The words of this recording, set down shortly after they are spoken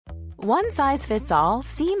One size fits all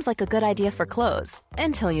seems like a good idea for clothes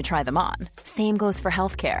until you try them on. Same goes for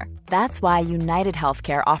healthcare. That's why United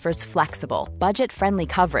Healthcare offers flexible, budget-friendly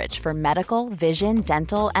coverage for medical, vision,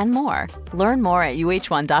 dental, and more. Learn more at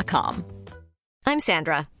uh1.com. I'm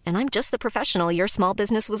Sandra, and I'm just the professional your small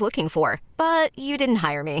business was looking for. But you didn't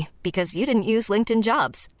hire me because you didn't use LinkedIn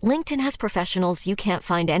Jobs. LinkedIn has professionals you can't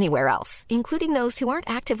find anywhere else, including those who aren't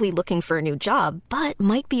actively looking for a new job, but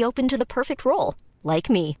might be open to the perfect role, like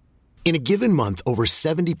me. In a given month, over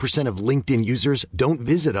 70% of LinkedIn users don't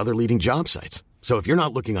visit other leading job sites. So if you're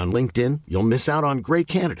not looking on LinkedIn, you'll miss out on great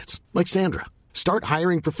candidates like Sandra. Start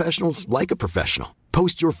hiring professionals like a professional.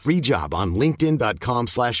 Post your free job on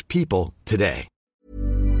linkedin.com/people today.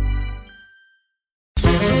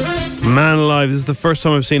 Man alive, this is the first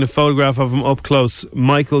time I've seen a photograph of him up close.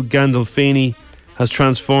 Michael Gandolfini has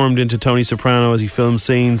transformed into Tony Soprano as he films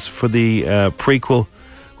scenes for the prequel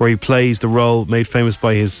where he plays the role made famous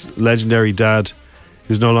by his legendary dad,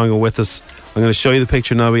 who's no longer with us. I'm going to show you the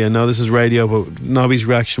picture, Nobby. I know this is radio, but Nobby's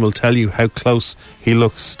reaction will tell you how close he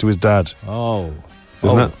looks to his dad. Oh.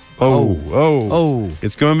 Isn't it? Oh.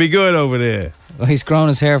 It's going to be good over there. Well, he's grown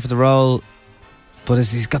his hair for the role, but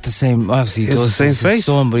he's got the same... Obviously, he does the same face.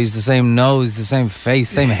 Son, but he's the same nose, the same face,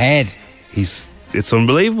 same head. It's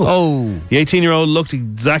unbelievable. Oh. The 18-year-old looked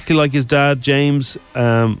exactly like his dad, James,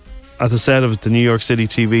 at the set of the New York City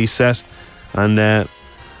TV set. And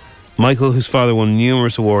Michael, whose father won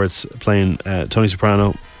numerous awards playing Tony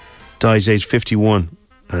Soprano, died at age 51,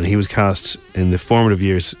 and he was cast in the formative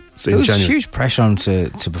years in January. There was huge pressure on him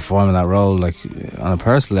to perform in that role, like on a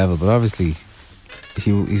personal level, but obviously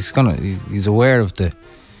he's aware of the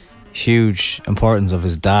huge importance of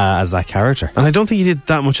his dad as that character. And I don't think he did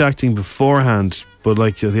that much acting beforehand, but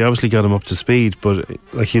like they obviously got him up to speed. But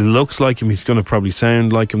like he looks like him, he's going to probably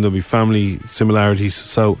sound like him. There'll be family similarities,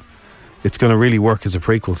 so it's going to really work as a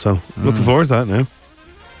prequel. So looking forward to that now.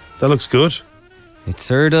 That looks good. It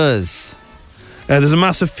sure does. There's a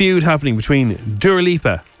massive feud happening between Dua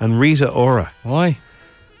Lipa and Rita Ora. Why?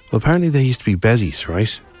 Well, apparently they used to be bezies,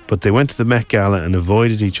 right? But they went to the Met Gala and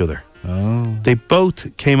avoided each other. Oh. They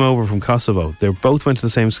both came over from Kosovo. They both went to the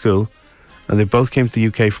same school, and they both came to the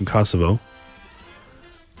UK from Kosovo,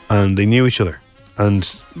 and they knew each other.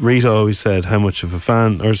 And Rita always said how much of a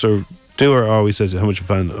fan, Dua always said how much of a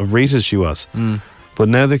fan of Rita's she was. But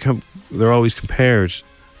now they're always compared.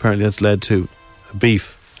 Apparently that's led to a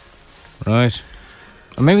beef. Right.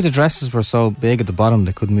 Or maybe the dresses were so big at the bottom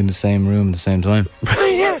they couldn't be in the same room at the same time.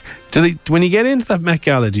 Yeah. When you get into that Met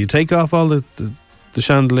Gala, do you take off all the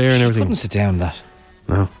chandelier and everything? You couldn't sit down that.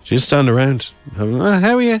 No. You just stand around. How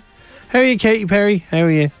are you? How are you, Katy Perry? How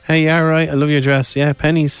are you? How are you? All right. I love your dress. Yeah,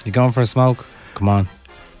 pennies. You going for a smoke? Come on.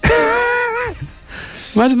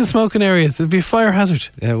 Imagine the smoking area. There'd be a fire hazard.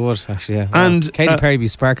 Yeah, it would, actually, yeah. And Katy Perry be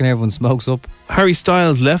sparking everyone's smokes up. Harry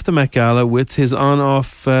Styles left the Met Gala with his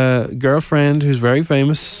on-off girlfriend, who's very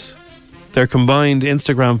famous. Their combined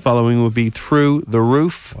Instagram following would be through the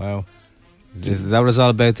roof. Wow. Is that what it's all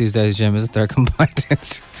about these days, Jim? Is it their combined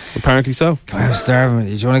Instagram? Apparently so. Come on, I'm starving.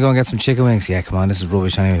 Do you want to go and get some chicken wings? Yeah, come on, this is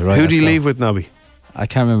rubbish anyway. Right, who do you leave with, Nobby? I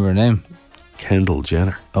can't remember her name. Kendall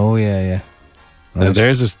Jenner. Oh, yeah. Right.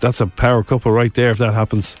 Now that's a power couple right there if that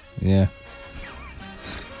happens. Yeah.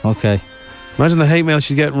 Okay. Imagine the hate mail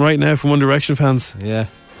she's getting right now from One Direction fans. Yeah.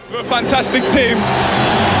 We're a fantastic team,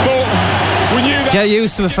 but we knew that... Get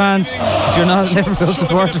used to it, fans. If you're not Liverpool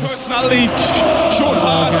supporters. Personality, short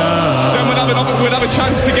hard, then we'd have a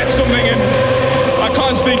chance to get something in. I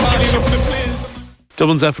can't speak highly enough of the players.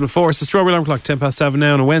 Dublin's F4. It's the Strawberry Alarm Clock, 7:10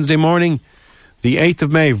 now on a Wednesday morning, the 8th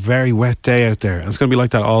of May. Very wet day out there, and it's going to be like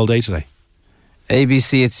that all day today.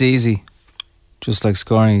 ABC, it's easy. Just like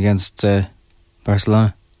scoring against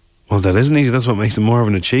Barcelona. Well, that isn't easy. That's what makes it more of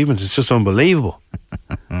an achievement. It's just unbelievable.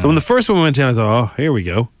 So when the first one went down, I thought, oh, here we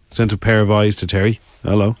go. Sent a pair of eyes to Terry.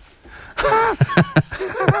 Hello.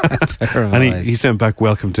 And he sent back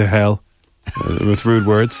welcome to hell with rude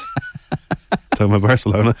words. Talking about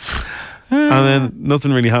Barcelona. And then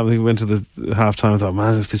nothing really happened. We went to the half time. I thought,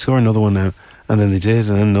 man, if they score another one now. And then they did,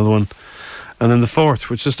 and then another one. And then the fourth,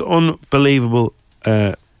 which is just unbelievable,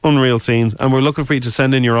 unreal scenes. And we're looking for you to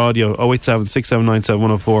send in your audio, 087 6797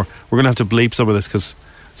 104. We're going to have to bleep some of this because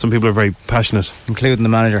some people are very passionate. Including the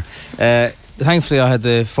manager. Thankfully, I had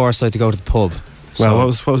the foresight to go to the pub. Well, what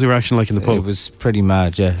was the reaction like in the pub? It was pretty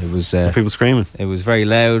mad, yeah. It was were people screaming? It was very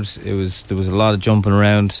loud. There was a lot of jumping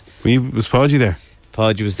around. Was Podgy there?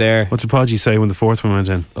 Podgy was there. What did Podgy say when the fourth one went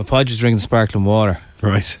in? Well, Podgy was drinking sparkling water.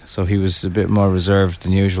 Right. So he was a bit more reserved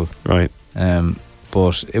than usual. Right.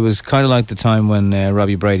 But it was kind of like the time when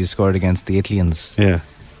Robbie Brady scored against the Italians. Yeah.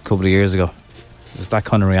 A couple of years ago. It was that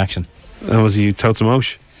kind of reaction. And was he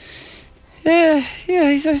Totemosh? Yeah,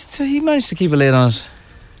 he managed to keep a lid on it.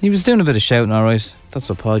 He was doing a bit of shouting, all right. That's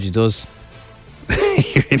what Podgy does.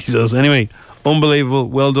 He really does. Anyway, unbelievable.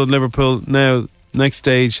 Well done, Liverpool. Now, next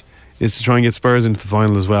stage is to try and get Spurs into the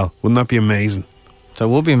final as well. Wouldn't that be amazing? That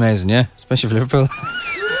would be amazing, yeah. Especially for Liverpool.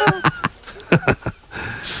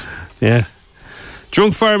 Yeah.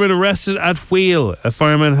 Drunk fireman arrested at wheel. A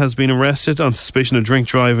fireman has been arrested on suspicion of drink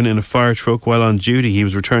driving in a fire truck while on duty. He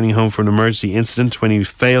was returning home from an emergency incident when he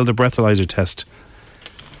failed a breathalyzer test.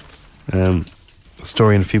 A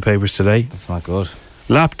story in a few papers today. That's not good.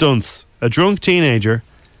 Lap dunce. A drunk teenager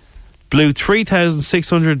blew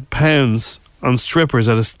 £3,600 on strippers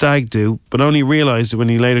at a stag do, but only realised it when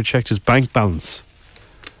he later checked his bank balance.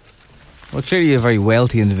 Well, clearly a very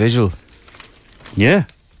wealthy individual. Yeah.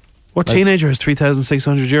 What teenager has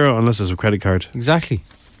 €3,600 unless it's a credit card? Exactly.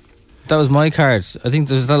 That was my card. I think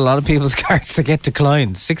there's not a lot of people's cards that get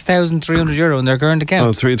declined. €6,300 in their current account.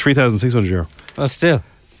 Oh, €3,600. Well, still.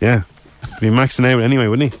 Yeah. He'd be maxing out anyway,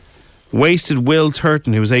 wouldn't he? Wasted Will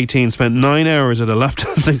Turton, who was 18, spent 9 hours at a lap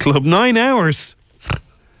dancing club. 9 hours!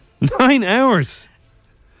 9 hours!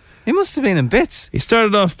 He must have been in bits. He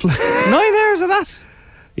started off... 9 hours of that?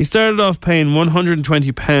 He started off paying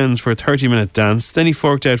 £120 for a 30-minute dance. Then he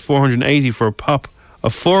forked out $480 for a pop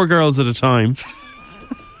of 4 girls at a time.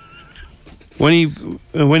 When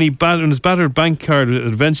his battered bank card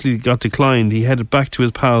eventually got declined, he headed back to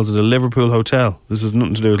his pals at a Liverpool hotel. This has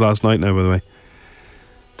nothing to do with last night now, by the way.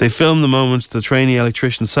 They filmed the moment the trainee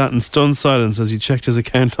electrician sat in stunned silence as he checked his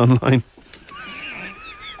account online.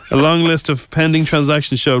 A long list of pending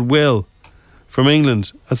transactions showed Will, from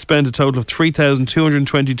England, had spent a total of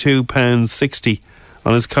 £3,222.60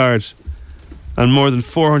 on his card and more than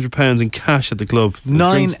 £400 in cash at the club.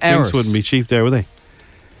 9 hours. Drinks wouldn't be cheap there, would they?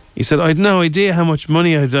 He said, I had no idea how much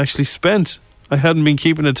money I'd actually spent. I hadn't been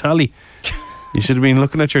keeping a tally. You should have been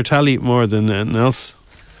looking at your tally more than anything else.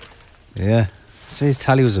 Yeah. Say his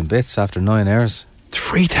tally was in bits after 9 hours.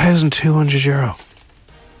 €3,200.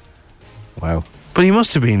 Wow. But he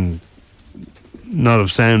must have been not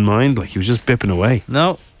of sound mind, like he was just bipping away.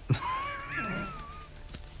 No.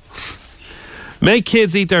 Make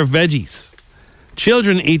kids eat their veggies.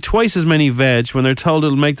 Children eat twice as many veg when they're told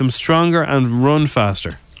it'll make them stronger and run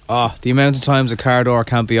faster. Oh, the amount of times a car door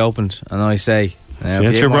can't be opened, and I say,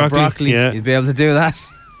 Get your broccoli, yeah. You'd be able to do that.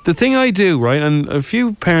 The thing I do, right, and a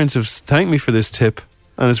few parents have thanked me for this tip,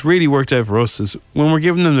 and it's really worked out for us, is when we're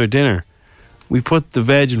giving them their dinner, we put the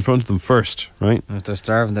veg in front of them first, right? And if they're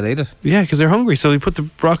starving, they'll eat it. Yeah, because they're hungry, so they put the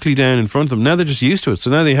broccoli down in front of them. Now they're just used to it, so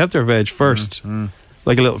now they have their veg first.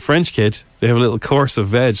 Like a little French kid, they have a little course of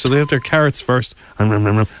veg, so they have their carrots first, and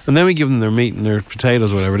then we give them their meat and their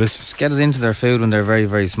potatoes, whatever it is. Just get it into their food when they're very,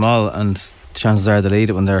 very small, and chances are they'll eat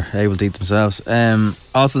it when they're able to eat themselves.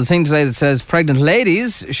 Also, the thing today that says pregnant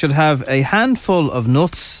ladies should have a handful of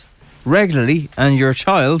nuts regularly, and your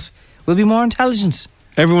child will be more intelligent.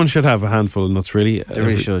 Everyone should have a handful of nuts, really. They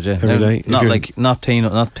really should, yeah. Every day. Not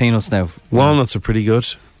peanuts now. Walnuts are pretty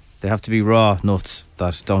good. They have to be raw nuts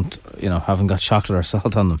that don't, haven't got chocolate or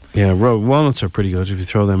salt on them. Yeah, walnuts are pretty good if you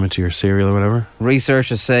throw them into your cereal or whatever.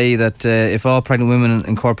 Researchers say that if all pregnant women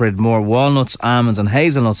incorporated more walnuts, almonds and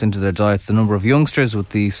hazelnuts into their diets, the number of youngsters with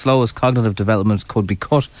the slowest cognitive development could be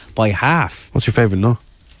cut by half. What's your favourite nut?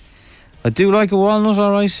 I do like a walnut,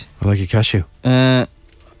 all right. I like a cashew. And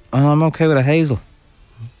I'm okay with a hazel.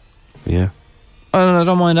 Yeah. I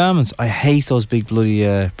don't mind almonds. I hate those big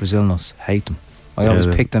bloody Brazil nuts. Hate them. I always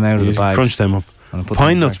pick them out of the bags. Crunch them up.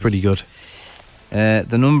 Pine nuts pretty good. The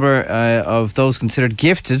number of those considered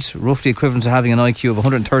gifted, roughly equivalent to having an IQ of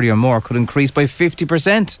 130 or more, could increase by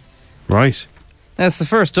 50%. Right. That's the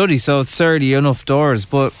first study, so it's certainly enough doors,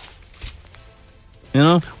 but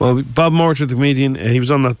Well, Bob Mortimer, the comedian, he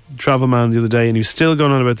was on that Travel Man the other day, and he was still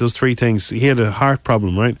going on about those three things. He had a heart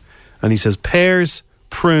problem, right? And he says pears,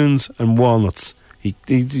 prunes and walnuts. He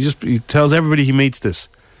tells everybody he meets this.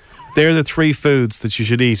 They're the three foods that you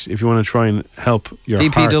should eat if you want to try and help your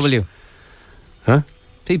PPW. Heart. Huh?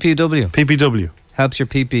 PPW. Helps your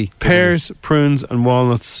PP. Pears, prunes and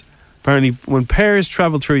walnuts. Apparently, when pears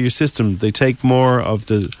travel through your system, they take more of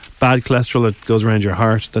the bad cholesterol that goes around your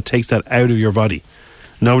heart, that takes that out of your body.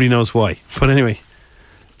 Nobody knows why. But anyway,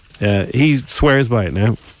 he swears by it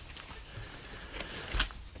now.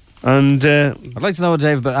 And I'd like to know what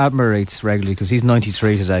David Attenborough eats regularly, because he's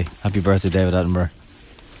 93 today. Happy birthday, David Attenborough.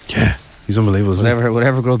 Yeah, he's unbelievable, isn't he?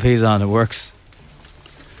 Whatever grub he's on, it works.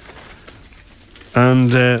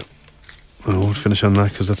 And I won't finish on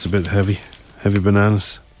that because that's a bit heavy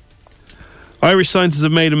bananas. Irish scientists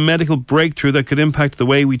have made a medical breakthrough that could impact the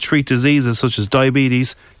way we treat diseases such as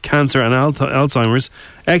diabetes, cancer and Alzheimer's.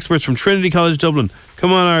 Experts from Trinity College Dublin,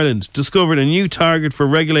 Come On Ireland, discovered a new target for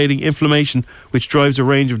regulating inflammation which drives a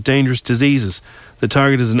range of dangerous diseases. The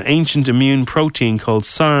target is an ancient immune protein called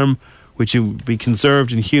SARM, which will be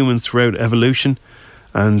conserved in humans throughout evolution.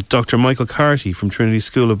 And Dr. Michael Carty from Trinity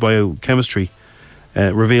School of Biochemistry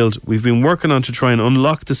revealed, we've been working on to try and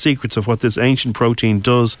unlock the secrets of what this ancient protein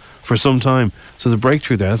does for some time. So the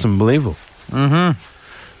breakthrough there, that's unbelievable. Mm-hmm.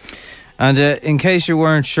 And in case you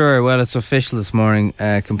weren't sure, well, it's official this morning.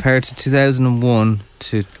 Compared to 2001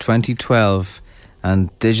 to 2012,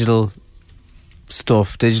 and digital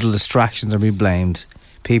distractions are being blamed,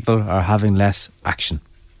 people are having less action.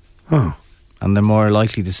 Oh. And they're more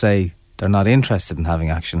likely to say they're not interested in having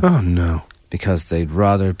action. Oh, no. Because they'd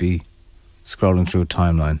rather be scrolling through a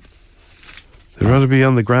timeline. They'd rather be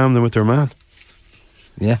on the gram than with their man.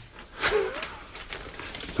 Yeah.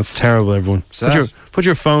 That's terrible, everyone. Put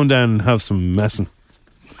your phone down and have some messing.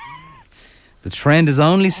 The trend is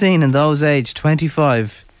only seen in those aged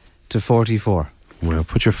 25 to 44. Well,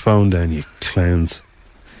 put your phone down, you clowns.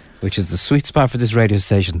 Which is the sweet spot for this radio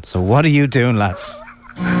station. So what are you doing, lads?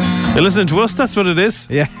 You're listening to us, that's what it is.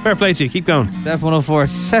 Yeah. Fair play to you, keep going. 7:104,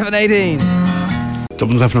 7:18.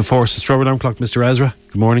 Dublin's after 4, so Strawberry Alarm Clock, Mr. Ezra.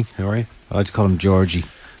 Good morning, how are you? I like to call him Georgie.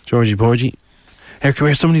 Georgie Porgy. Here, come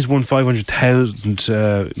here, somebody's won 500,000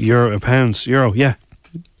 euro, yeah.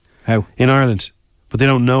 How? In Ireland. But they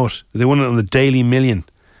don't know it. They won it on the Daily Million.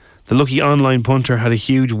 The lucky online punter had a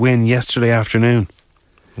huge win yesterday afternoon.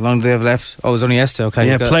 How long do they have left? Oh, it was only yesterday, okay.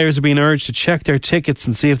 Yeah, players are being urged to check their tickets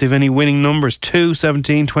and see if they've any winning numbers. 2,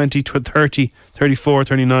 17, 20, 30, 34,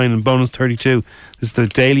 39 and bonus 32. This is the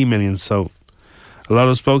Daily Million, so a lot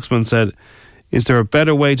of spokesmen said, is there a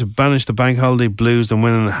better way to banish the bank holiday blues than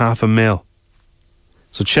winning $500,000?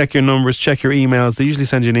 So check your numbers, check your emails. They usually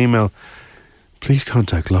send you an email. Please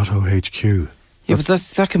contact Lotto HQ. Yeah, but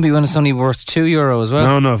that can be when it's only worth €2 as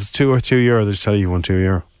well. No, if it's €2 they just tell you won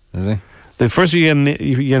 €2. Really? The first you get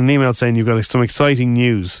an email saying you've got some exciting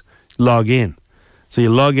news. Log in. So you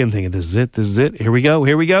log in thinking, this is it. Here we go.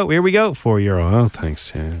 €4. Oh,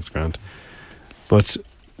 thanks. Yeah, that's grand. But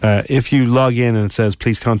if you log in and it says,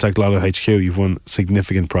 please contact Lotto HQ, you've won a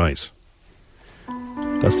significant prize.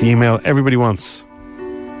 That's the email everybody wants.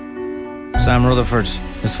 Sam Rutherford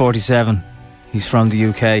is 47. He's from the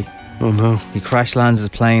UK. Oh no. He crash lands his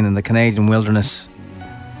plane in the Canadian wilderness.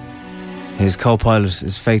 His co-pilot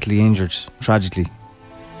is fatally injured, tragically.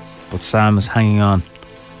 But Sam is hanging on.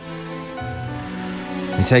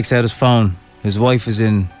 He takes out his phone. His wife is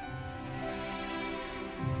in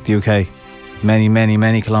the UK. Many, many,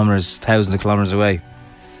 many kilometres, thousands of kilometres away.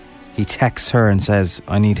 He texts her and says,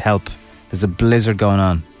 I need help. There's a blizzard going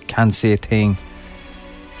on. Can't see a thing.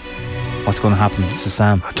 What's going to happen? This is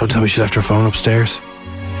Sam. Don't tell me she left her phone upstairs.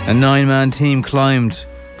 A 9-man team climbed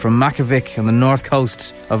from Makivik on the north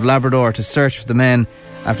coast of Labrador to search for the men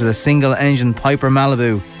after the single-engine Piper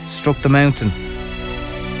Malibu struck the mountain.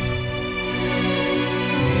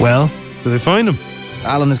 Well, did they find him?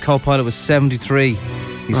 Alan, his co-pilot, was 73.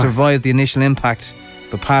 He survived the initial impact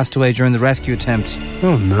but passed away during the rescue attempt.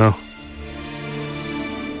 Oh no.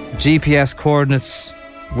 GPS coordinates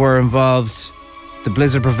were involved. The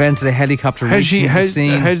blizzard prevented a helicopter reaching the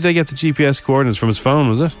scene. How did they get the GPS coordinates? From his phone,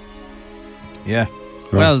 was it? Yeah.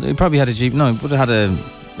 Right. Well, he probably had he would have had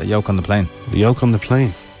a yoke on the plane. The yoke on the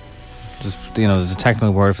plane? Just, there's a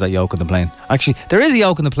technical word for that yoke on the plane. Actually, there is a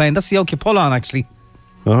yoke on the plane. That's the yoke you pull on, actually.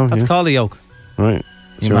 Oh, That's called a yoke. Right.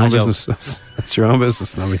 It's your own business. That's your own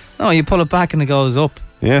business, Nobby. No, you pull it back and it goes up.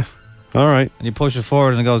 Yeah. All right. And you push it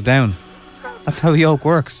forward and it goes down. That's how a yoke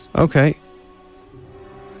works. Okay.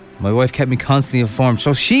 My wife kept me constantly informed.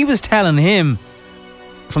 So she was telling him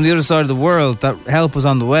from the other side of the world that help was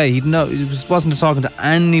on the way. He wasn't talking to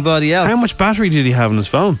anybody else. How much battery did he have on his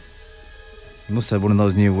phone? He must have one of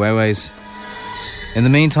those new Huawei's. In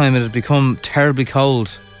the meantime, it had become terribly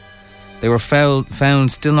cold. They were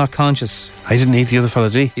found still not conscious. I didn't eat the other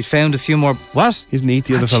fella, did he? He'd found a few more... What? He didn't eat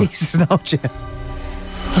the other fella. Jesus, no, Jim.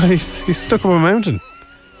 He's stuck up a mountain.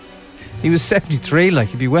 He was 73,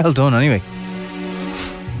 he'd be well done anyway.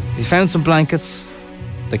 He found some blankets.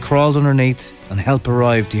 They crawled underneath and help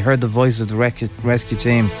arrived. He heard the voice of the rescue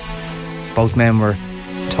team. Both men were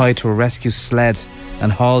tied to a rescue sled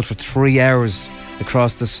and hauled for 3 hours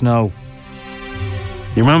across the snow.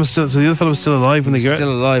 Your mum was still... So the other fellow was still alive when they got...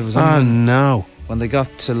 Still alive. Was no. When they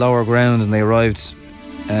got to lower ground and they arrived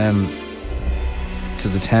to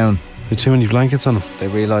the town. They had too many blankets on him. They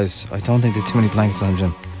realised, I don't think they had too many blankets on him,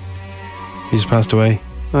 Jim. He just passed away.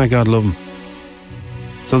 Oh, God love him.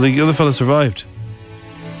 So the other fellow survived?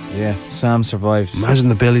 Yeah, Sam survived. Imagine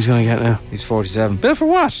the bill he's going to get now. He's 47. Bill for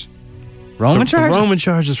what? Roman charges? The Roman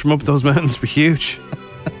charges from up those mountains were huge.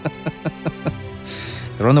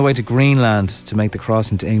 They're on their way to Greenland to make the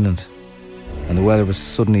crossing to England. And the weather was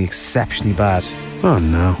suddenly exceptionally bad. Oh,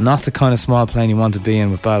 no. Not the kind of small plane you want to be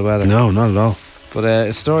in with bad weather. No, not at all. But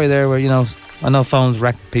a story there where, I know phones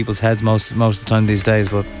wreck people's heads most of the time these days,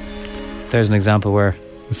 but there's an example where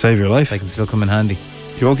Save your life. they can still come in handy.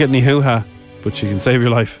 You won't get any hoo-ha, but you can save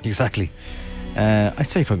your life. Exactly. I'd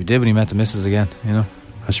say he probably did when he met the missus again,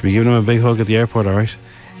 I should be giving him a big hug at the airport, all right?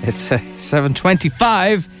 It's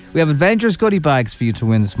 7:25. We have Avengers goodie bags for you to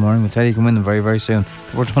win this morning. We'll tell you you can win them very, very soon.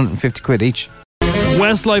 Worth 150 quid each.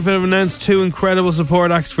 Westlife have announced 2 incredible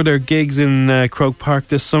support acts for their gigs in Croke Park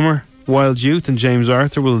this summer. Wild Youth and James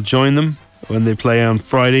Arthur will join them when they play on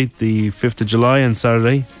Friday, the 5th of July, and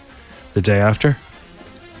Saturday, the day after.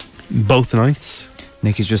 Both nights.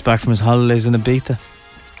 Nicky's just back from his holidays in Ibiza.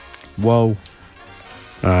 Whoa.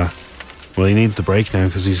 Well, he needs the break now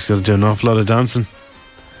because he's got to do an awful lot of dancing.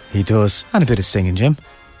 He does. And a bit of singing, Jim.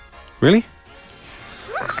 Really?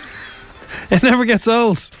 It never gets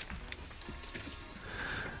old.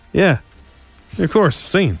 Yeah. Of course,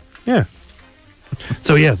 singing. Yeah.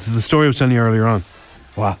 So yeah, the story I was telling you earlier on.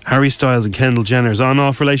 Wow. Harry Styles and Kendall Jenner's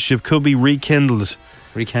on-off relationship could be rekindled.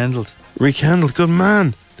 Rekindled. Good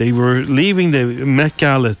man. They were leaving the Met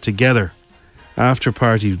Gala together. After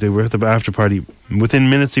party. They were at the after party within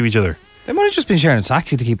minutes of each other. They might have just been sharing a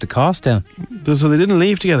taxi to keep the cost down. So they didn't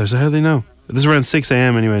leave together, so how do they know? This is around 6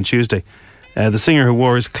 a.m. anyway on Tuesday. The singer who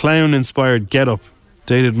wore his clown-inspired get-up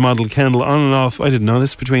dated model Kendall on and off, I didn't know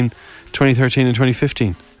this, between 2013 and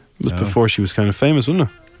 2015. It was before she was kind of famous, wasn't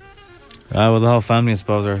it? Well, the whole family, I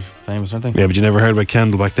suppose, are famous, aren't they? Yeah, but you never heard about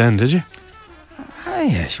Kendall back then, did you?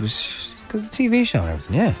 Yeah, she was... Because the TV show and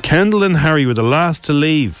everything, yeah. Kendall and Harry were the last to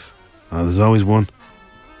leave. Oh, there's always one.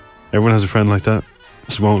 Everyone has a friend like that.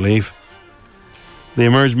 Just won't leave. They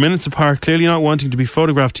emerged minutes apart, clearly not wanting to be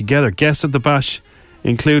photographed together. Guests at the bash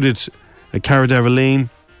included Cara Delevingne,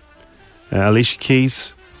 Alicia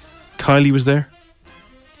Keys. Kylie was there.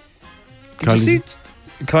 Did you see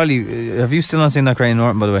Kylie? Have you still not seen that Graham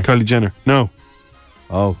Norton, by the way? Kylie Jenner. No.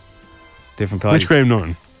 Oh, different Kylie. Which Graham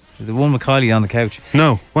Norton? The one with Kylie on the couch.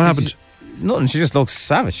 No. What happened? Nothing. She just looks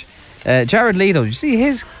savage. Jared Leto. Did you see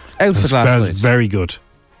his outfit last night? That's very good.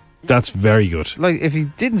 That's very good. Like, if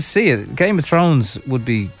you didn't see it, Game of Thrones would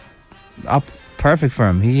be perfect for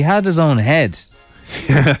him. He had his own head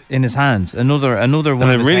in his hands. Another one.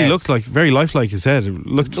 And it really looked like very lifelike. His head. It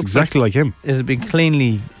looked exactly like him. It had been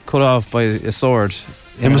cleanly cut off by a sword.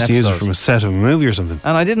 He must have used it from a set of a movie or something.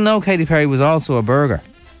 And I didn't know Katy Perry was also a burger.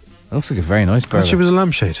 It looks like a very nice burger. She was a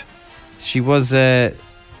lampshade. She was, she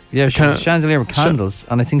was a chandelier with candles,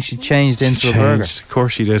 and I think she changed into a burger. Of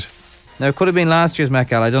course she did. Now, it could have been last year's Met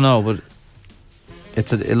Gala, I don't know, but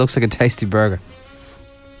it looks like a tasty burger.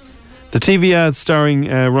 The TV ad starring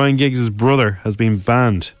Ryan Giggs' brother has been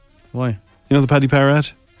banned. Why? You know the Paddy Power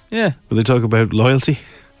ad? Yeah. Where they talk about loyalty?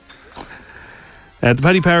 The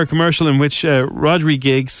Paddy Power commercial in which Rodri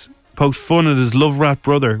Giggs poked fun at his love rat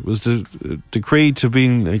brother was decreed to be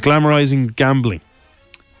glamorising gambling.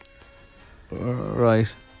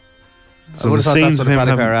 Right. So the scenes of him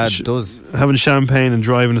having champagne and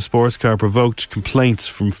driving a sports car provoked complaints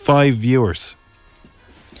from 5 viewers.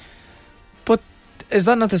 But is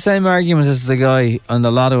that not the same argument as the guy on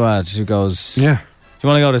the Lotto ad who goes, yeah, do you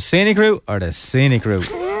want to go the scenic route or the scenic route?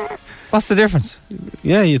 What's the difference?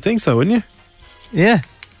 Yeah, you'd think so, wouldn't you? Yeah.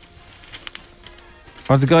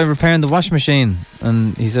 Or the guy repairing the washing machine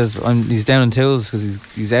and he says he's down in tools because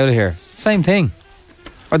he's out of here. Same thing.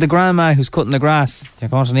 Or the grandma who's cutting the grass. You're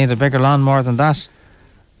going to need a bigger lawnmower than that.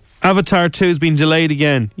 Avatar 2 has been delayed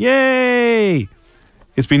again. Yay!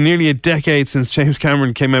 It's been nearly a decade since James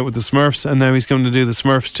Cameron came out with the Smurfs, and now he's going to do the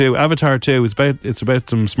Smurfs 2. Avatar 2 is about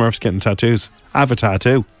some Smurfs getting tattoos. Avatar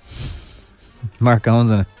 2. Mark Owens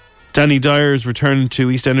in it. Danny Dyer's returning to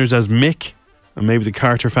EastEnders as Mick, and maybe the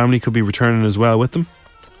Carter family could be returning as well with them.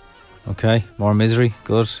 Okay, more misery.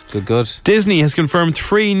 Good. Disney has confirmed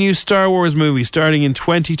 3 new Star Wars movies starting in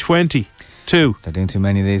 2022. They're doing too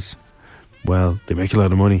many of these. Well, they make a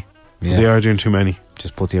lot of money. Yeah. They are doing too many.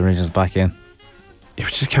 Just put the originals back in. You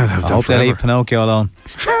just can't have that I hope forever. they leave Pinocchio alone.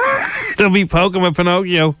 They'll be poking with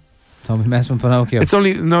Pinocchio. Don't be messing with Pinocchio. It's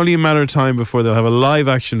only a matter of time before they'll have a live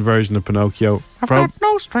action version of Pinocchio. I've got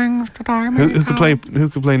no strings to tie me. Who could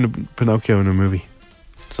play Pinocchio in a movie?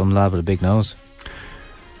 Some lad with a big nose.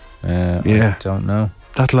 I don't know.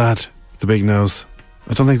 That lad with the big nose.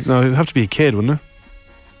 I don't think. No, it'd have to be a kid, wouldn't it?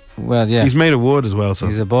 Well, yeah. He's made of wood as well, so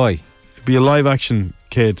he's a boy. It'd be a live action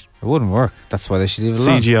kid. It wouldn't work. That's why they should leave it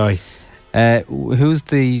alone. CGI. Who's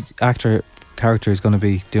the character who's going to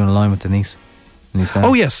be doing a line with Denise?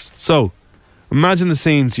 Oh yes. So imagine the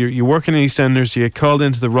scenes. You're working in EastEnders. You get called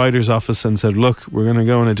into the writer's office and said, look, we're going to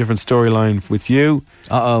go in a different storyline with you.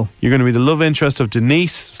 Uh-oh. You're going to be the love interest of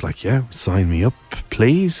Denise. It's like, yeah, sign me up,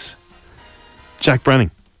 please. Jack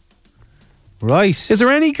Brenning. Right. Is there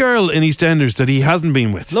any girl in EastEnders that he hasn't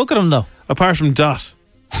been with? Look at him though. Apart from Dot.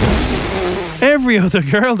 Every other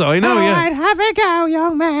girl though, I know, yeah. Alright, have a go,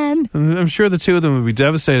 young man. And I'm sure the two of them would be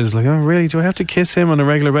devastated. It's like, oh really, do I have to kiss him on a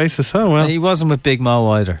regular basis? Oh well. He wasn't with Big Mo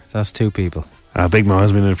either. That's two people. Big Mo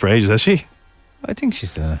has been in it for ages, has she? I think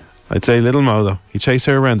she's done it. I'd say Little Mo though. He'd chase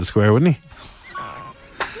her around the square, wouldn't he?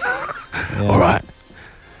 Yeah. Alright.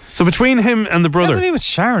 So between him and the brother... He hasn't been with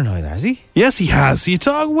Sharon either, has he? Yes, he has. What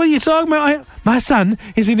are you talking about? My son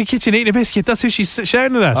is in the kitchen eating a biscuit. That's who she's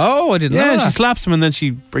shouting at. Oh, I didn't know Yeah, that. she slaps him and then she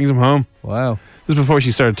brings him home. Wow. This is before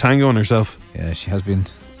she started tangoing herself. Yeah, she has been.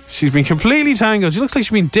 She's been completely tangoed. She looks like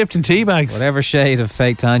she's been dipped in tea bags. Whatever shade of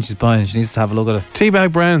fake tan she's buying, she needs to have a look at it. Tea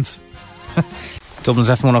bag browns. Dublin's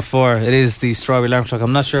F104. It is the Strawberry Alarm Clock.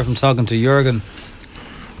 I'm not sure if I'm talking to Jurgen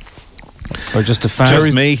or just a fan.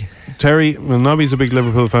 Just me. Terry, well, Nobby's a big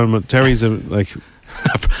Liverpool fan, but Terry's a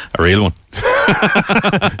real one.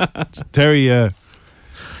 Terry, how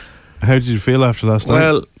did you feel after last night?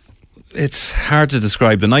 Well, it's hard to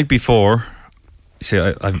describe. The night before, see,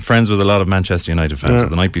 I'm friends with a lot of Manchester United fans. So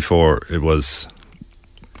the night before, it was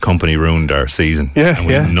company ruined our season. Yeah, and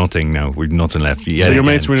we've nothing now. We've nothing left. So your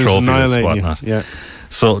mates were trophies, annihilating whatnot. you. Yeah.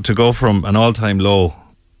 So to go from an all-time low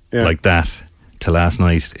like that to last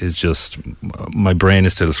night is just, my brain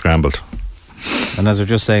is still scrambled. And as we're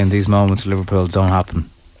just saying, these moments in Liverpool don't happen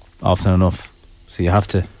often enough. So you have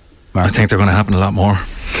to mark. I think they're going to happen a lot more. How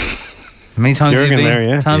many times have you been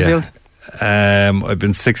there, Tanfield? I've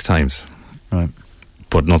been 6 times. Right.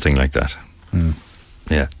 But nothing like that.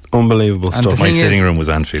 Yeah. Unbelievable And stuff. My sitting room was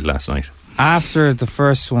Anfield last night. After the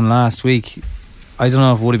first one last week, I don't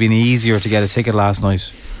know if it would have been easier to get a ticket last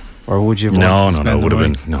night, or would you have No, wanted to spend would the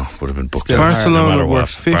have money? been booked. Still out, no Barcelona matter were what.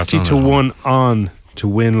 50 to 1 on to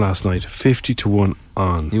win last night. 50 to 1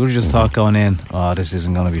 on. You would have just thought going in, oh, this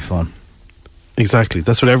isn't going to be fun. Exactly.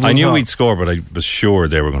 That's what everyone I knew thought. we'd score, but I was sure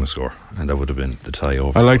they were going to score, and that would have been the tie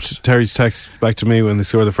over. I liked Terry's text back to me when they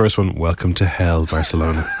scored the first one. Welcome to hell,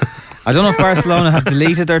 Barcelona. I don't know if Barcelona have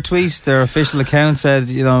deleted their tweet. Their official account said,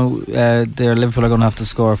 their Liverpool are going to have to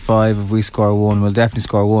score 5. If we score 1, we'll definitely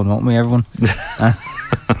score 1, won't we, everyone?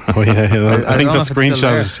 Oh yeah. I think that's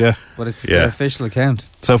screenshotted. Yeah, but it's their official account.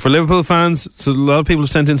 So for Liverpool fans, so a lot of people have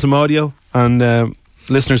sent in some audio, and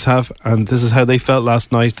listeners have, and this is how they felt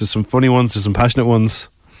last night. There's some funny ones, there's some passionate ones,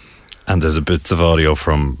 and there's a bits of audio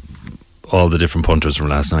from all the different punters from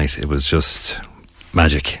last night. It was just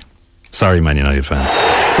magic. Sorry, Man United fans.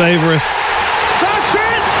 Savour it. That's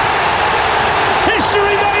it!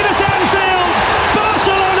 History made at Anfield!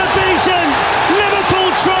 Barcelona beaten!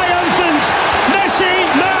 Liverpool triumphant! Messi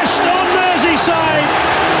mashed on Merseyside!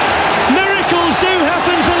 Miracles do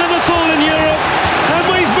happen for Liverpool in Europe, and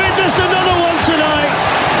we've witnessed another one tonight.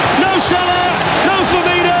 No Salah, no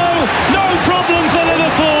Firmino, no problem for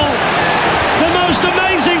Liverpool. The most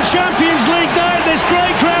amazing Champions League night this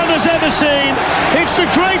great crowd has ever seen. It's the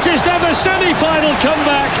greatest ever semi-final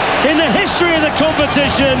comeback in the history of the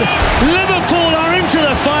competition. Liverpool are into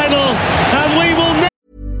the final, and we will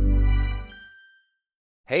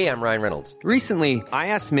Hey, I'm Ryan Reynolds. Recently, I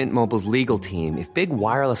asked Mint Mobile's legal team if big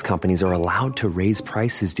wireless companies are allowed to raise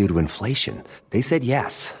prices due to inflation. They said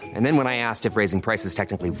yes. And then when I asked if raising prices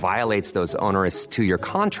technically violates those onerous 2-year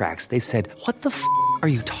contracts, they said, "What the f*** are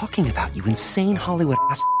you talking about, you insane Hollywood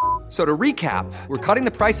ass?" So to recap, we're cutting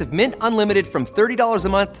the price of Mint Unlimited from $30 a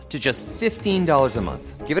month to just $15 a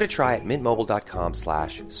month. Give it a try at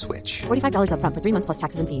mintmobile.com/switch. $45 up front for 3 months plus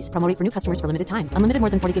taxes and fees. Promo rate for new customers for limited time. Unlimited more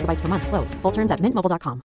than 40 gigabytes per month. Slows full terms at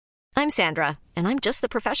mintmobile.com. I'm Sandra, and I'm just the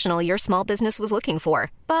professional your small business was looking for.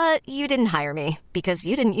 But you didn't hire me because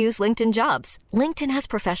you didn't use LinkedIn Jobs. LinkedIn has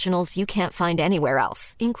professionals you can't find anywhere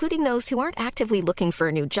else, including those who aren't actively looking for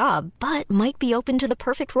a new job, but might be open to the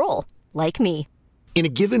perfect role, like me. In a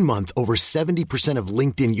given month, over 70% of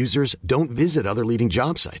LinkedIn users don't visit other leading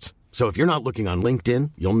job sites. So if you're not looking on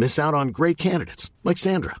LinkedIn, you'll miss out on great candidates like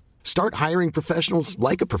Sandra. Start hiring professionals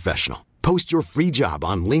like a professional. Post your free job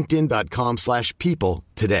on linkedin.com/people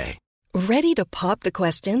today. Ready to pop the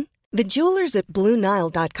question? The jewelers at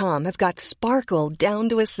BlueNile.com have got sparkle down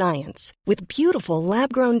to a science with beautiful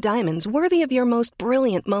lab-grown diamonds worthy of your most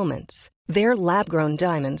brilliant moments. Their lab-grown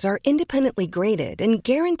diamonds are independently graded and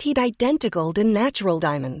guaranteed identical to natural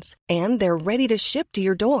diamonds, and they're ready to ship to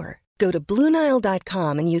your door. Go to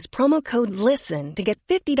BlueNile.com and use promo code LISTEN to get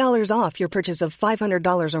 $50 off your purchase of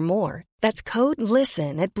 $500 or more. That's code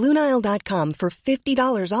LISTEN at BlueNile.com for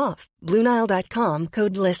 $50 off. BlueNile.com,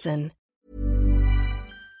 code LISTEN.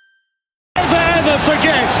 Never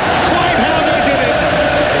forget quite how they did it.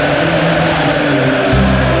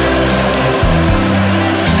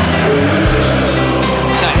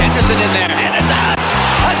 So Henderson in there, and it's out.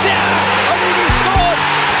 That's it. I think he scored.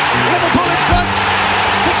 Liverpool in front.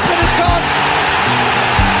 6 minutes gone.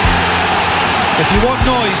 If you want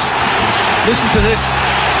noise, listen to this.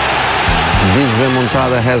 This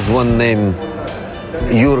remontada has one name,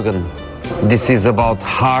 Jurgen. This is about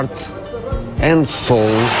heart and soul.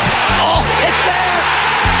 Oh, it's there.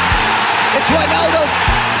 It's Ronaldo.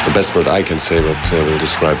 The best word I can say what will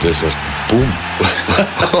describe this was boom.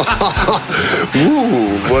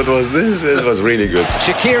 Ooh, what was this? It was really good.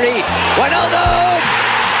 Shaqiri, Ronaldo.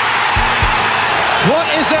 What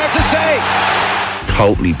is there to say?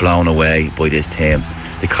 Totally blown away by this team.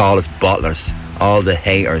 They call us bottlers. All the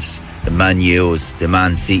haters, the Man U's, the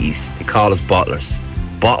Man Cities, they call us bottlers.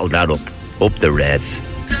 Bottle that up the Reds.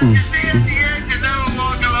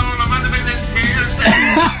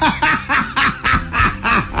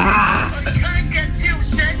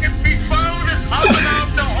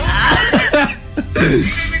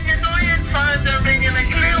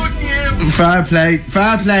 Fair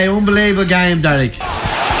play, unbelievable game, Derek.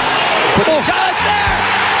 But just there,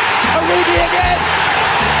 Rudy again.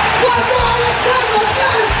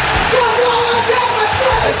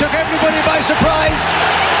 It took everybody by surprise.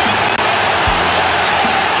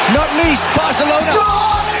 Not least Barcelona.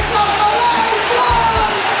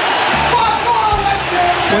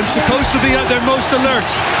 When supposed to be at their most alert,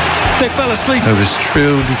 they fell asleep. I was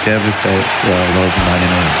truly devastated for all those Man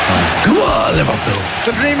United fans. Come on, Liverpool.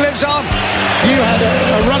 The dream lives on. You had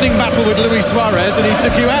a running battle with Luis Suarez and he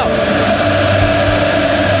took you out.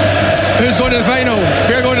 Who's going to the final?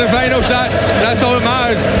 We're going to the final, that's all that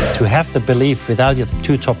matters. To have the belief without your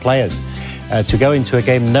two top players, to go into a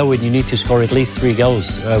game knowing you need to score at least 3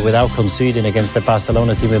 goals without conceding against the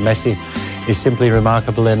Barcelona team with Messi is simply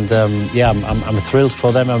remarkable. And I'm thrilled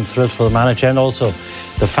for them. I'm thrilled for the manager and also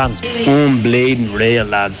the fans. Unbleeding real,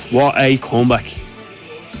 lads. What a comeback.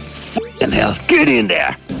 Fucking hell. Get in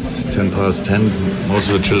there. 10:10. Most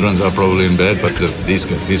of the children are probably in bed, but these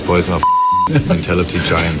boys are mentality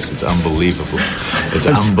giants. It's unbelievable. It's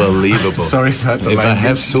unbelievable. Sorry about the If language. I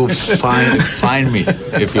have to find me,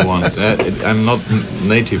 if you want. I'm not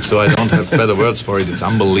native, so I don't have better words for it. It's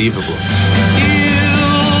unbelievable.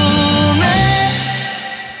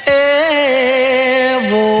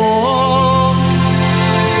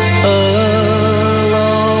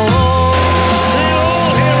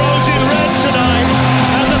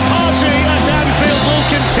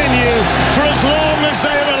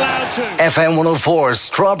 FM 104's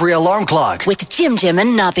Strawberry Alarm Clock with Jim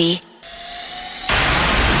and Nobby.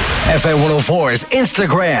 FM 104's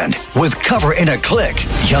Instagram with Cover in a Click.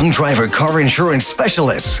 Young driver car insurance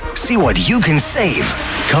specialists. See what you can save.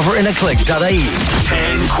 Coverinaclick.ie.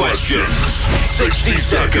 10 questions, 60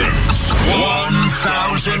 seconds,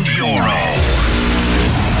 €1,000.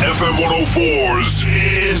 FM 104's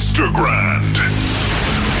Instagram.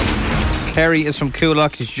 Kerry is from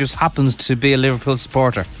Coolock. He just happens to be a Liverpool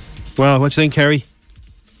supporter. Well, what do you think, Kerry?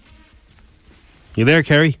 You there,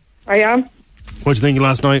 Kerry? I am. What did you think of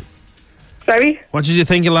last night? Sorry? What did you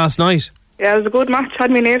think of last night? Yeah, it was a good match.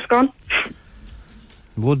 Had my nerves gone.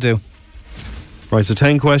 Would do. Right, so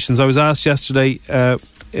 10 questions. I was asked yesterday,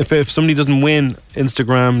 if somebody doesn't win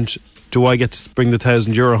Instagrammed, do I get to bring the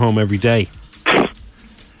 €1,000 home every day?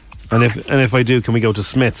 And if I do, can we go to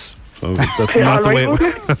Smith's? So that's not the way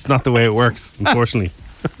that's not the way it works, unfortunately.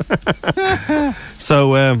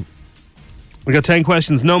 So we got 10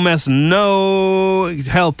 questions. No messing, no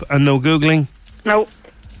help, and no googling. No.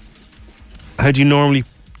 How do you normally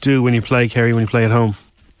do when you play, Kerry? When you play at home?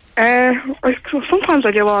 Sometimes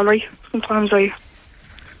I do all right. Sometimes I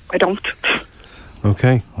don't.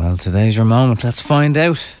 Okay. Well, today's your moment. Let's find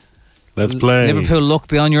out. Let's play. Liverpool luck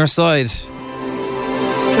be on your side.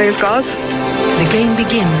 Please God. The game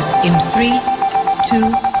begins in 3,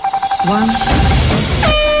 2, 1.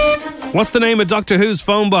 What's the name of Doctor Who's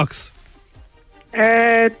phone box?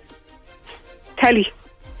 Telly.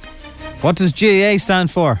 What does GAA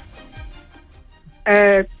stand for?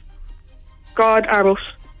 God Arrows.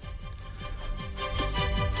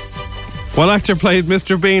 What actor played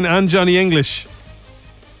Mr. Bean and Johnny English?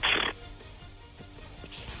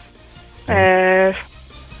 I'm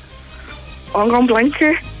going blank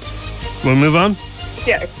here. We'll move on?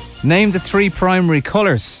 Yeah. Name the 3 primary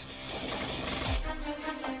colours.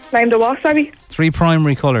 Name the what, sorry? 3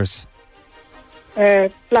 primary colours.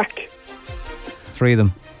 Black. 3 of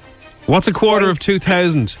them. What's a quarter of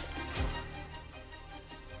 2,000?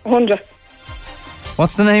 100.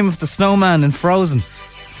 What's the name of the snowman in Frozen?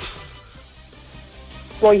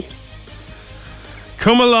 White.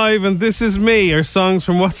 Come Alive and This Is Me are songs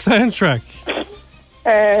from what soundtrack?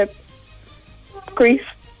 Grease.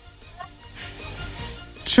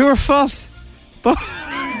 True or false? Come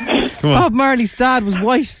on. Bob Marley's dad was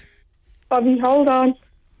white. Bobby, hold on.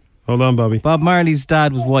 Hold on, Bobby. Bob Marley's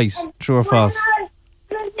dad was white. True or false?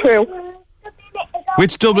 True.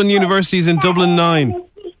 Which Dublin University is in Dublin 9?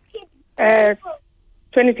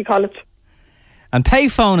 Trinity College. And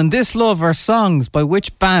Payphone and This Love are songs by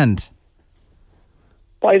which band?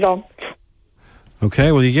 Boys On.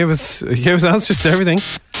 Okay, well you gave us answers to everything.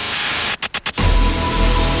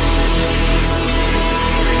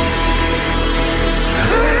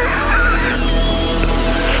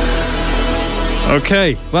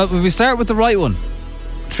 Okay. Well, we start with the right one.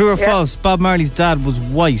 True or false? Bob Marley's dad was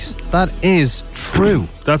white. That is true.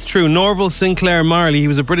 That's true. Norval Sinclair Marley, he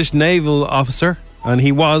was a British naval officer and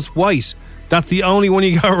he was white. That's the only one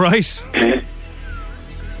you got right.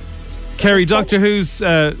 Kerry, Doctor Who's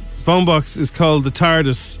phone box is called the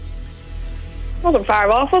TARDIS. Wasn't far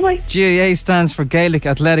off, was I? GAA stands for Gaelic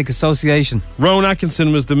Athletic Association. Rowan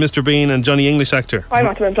Atkinson was the Mr. Bean and Johnny English actor. I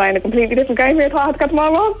must have been playing a completely different game here. I thought I had to get them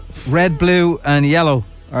all wrong. Red, blue and yellow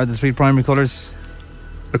are the 3 primary colours.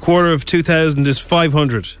 A quarter of 2,000 is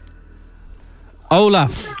 500.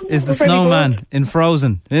 Olaf is the snowman in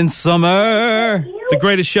Frozen. In summer. The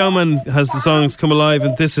Greatest Showman has the songs Come Alive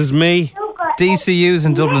and This Is Me. DCU's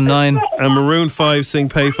in Dublin 9. And Maroon 5 sing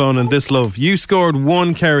Payphone and This Love. You scored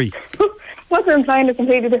 1, Kerry. Must have been playing a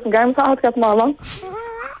completely different game. I thought I had to get them all wrong.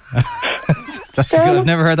 That's good. I've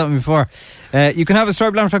never heard that one before. You can have a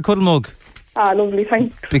strawberry lamb cuddle mug. Ah, lovely,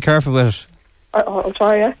 thanks. Be careful with it. I'll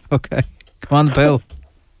try, yeah. Okay. Come on the pill.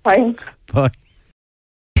 Thanks. Bye.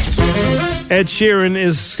 Ed Sheeran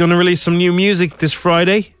is going to release some new music this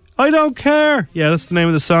Friday. I Don't Care. Yeah, that's the name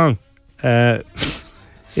of the song.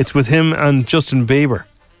 It's with him and Justin Bieber.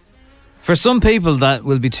 For some people, that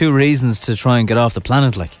will be 2 reasons to try and get off the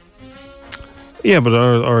planet, like. Yeah, but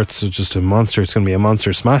or it's just a monster. It's going to be a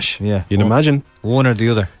monster smash. Yeah. You'd imagine. One or the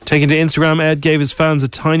other. Taken to Instagram, Ed gave his fans a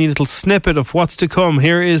tiny little snippet of what's to come.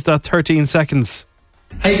 Here is that 13 seconds.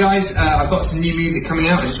 Hey guys, I've got some new music coming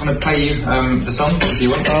out. I just want to play you the song if you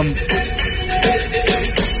want.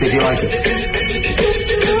 See if you like it.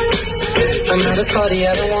 I'm at a party,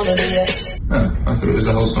 I don't want to be at. Oh, I thought it was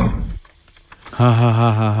the whole song. Ha ha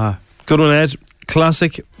ha ha ha. Good one, Ed.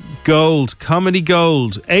 Classic gold, comedy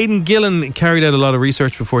gold. Aidan Gillen carried out a lot of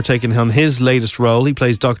research before taking on his latest role. He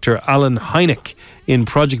plays Dr. Alan Hynek in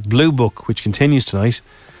Project Blue Book, which continues tonight.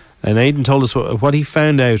 And Aidan told us what he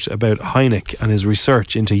found out about Hynek and his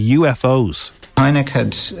research into UFOs. Hynek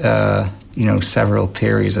had, several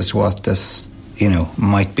theories as to what this,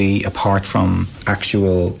 might be, apart from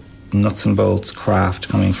actual nuts and bolts craft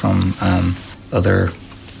coming from other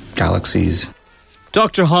galaxies.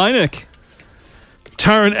 Dr. Hynek.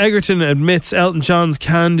 Taron Egerton admits Elton John's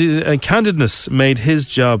candidness made his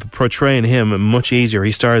job portraying him much easier.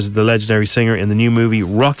 He stars as the legendary singer in the new movie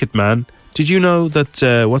Rocket Man. Did you know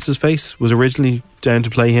that What's-His-Face was originally down to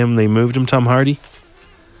play him? They moved him, Tom Hardy.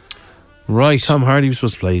 Right. Tom Hardy was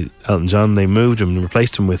supposed to play Elton John. They moved him and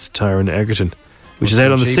replaced him with Taron Egerton, which is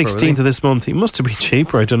out on the 16th of this month. He must have been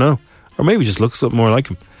cheaper, I don't know. Or maybe just looks a little more like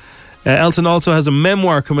him. Elton also has a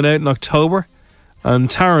memoir coming out in October. And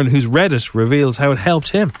Taron, who's read it, reveals how it helped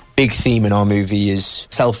him. Big theme in our movie is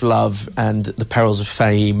self-love and the perils of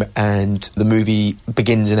fame, and the movie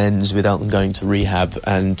begins and ends with Elton going to rehab,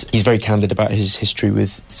 and he's very candid about his history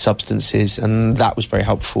with substances, and that was very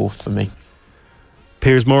helpful for me.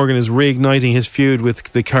 Piers Morgan is reigniting his feud with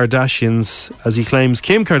the Kardashians as he claims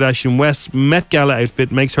Kim Kardashian West's Met Gala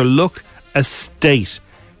outfit makes her look a state.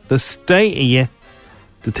 The state of you.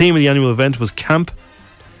 The theme of the annual event was camp.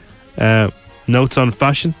 Notes on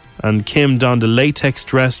fashion, and Kim donned a latex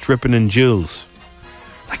dress dripping in jewels.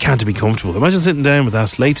 That can't be comfortable. Imagine sitting down with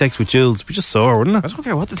that latex with jewels. It'd be just sore, wouldn't it? I don't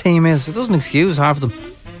care what the theme is. It doesn't excuse half of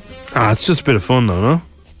them. It's just a bit of fun though, no?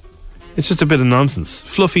 It's just a bit of nonsense.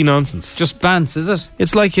 Fluffy nonsense. Just bants, is it?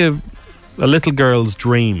 It's like a little girl's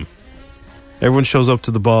dream. Everyone shows up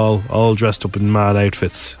to the ball all dressed up in mad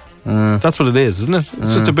outfits. That's what it is, isn't it?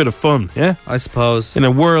 It's just a bit of fun, yeah? I suppose. In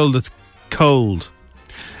a world that's cold.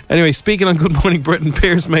 Anyway, speaking on Good Morning Britain,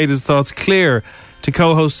 Piers made his thoughts clear to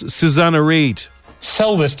co-host Susanna Reid.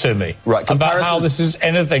 Sell this to me. Right, about how this is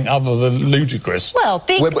anything other than ludicrous. Well,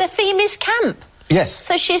 the theme is camp. Yes.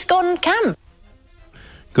 So she's gone camp.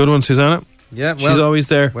 Good one, Susanna. Yeah, she's always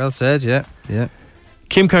there. Well said, yeah.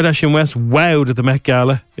 Kim Kardashian West wowed at the Met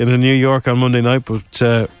Gala in New York on Monday night, but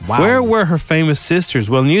where were her famous sisters?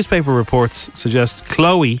 Well, newspaper reports suggest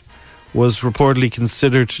Khloe was reportedly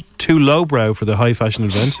considered too lowbrow for the high fashion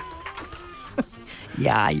event.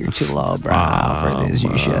 Yeah, you're too lowbrow for this.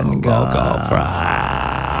 You shouldn't go.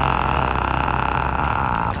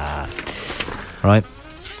 Right.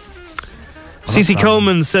 Cece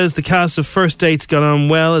Coleman says the cast of First Dates got on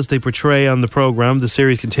well as they portray on the programme. The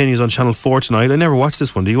series continues on Channel 4 tonight. I never watched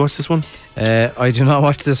this one. Do you watch this one? I do not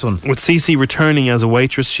watch this one. With Cece returning as a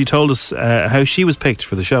waitress, she told us how she was picked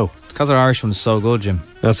for the show. Because her Irish one's so good, Jim.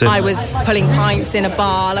 That's it. I was pulling pints in a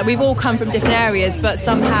bar. Like, we've all come from different areas, but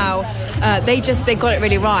somehow they got it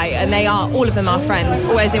really right, and all of them are friends.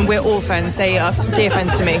 Or as in, we're all friends. They are dear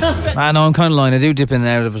friends to me. I know, I'm kind of lying. I do dip in and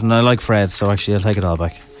out of it, and I like Fred, so actually I'll take it all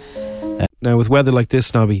back. Now, with weather like this,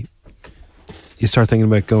 Snobby, you start thinking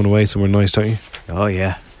about going away somewhere nice, don't you? Oh,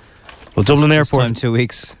 yeah. Well, Dublin Airport. Time 2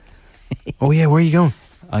 weeks. Oh, yeah, where are you going?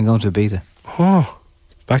 I'm going to Ibiza. Oh,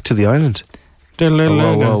 back to the island.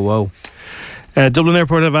 Whoa. Dublin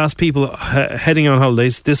Airport have asked people heading on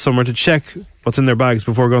holidays this summer to check what's in their bags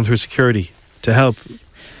before going through security to help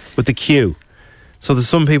with the queue. So there's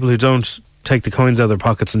some people who don't take the coins out of their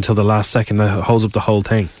pockets until the last second. That holds up the whole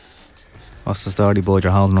thing. What's the story, boy?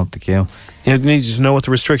 You're holding up the queue. You need to know what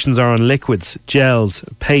the restrictions are on liquids, gels,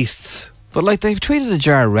 pastes. But like, they've treated a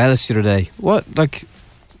jar of relish the other day. What's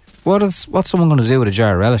someone going to do with a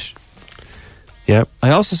jar of relish? Yep. I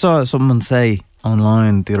also saw someone say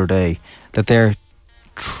online the other day that they're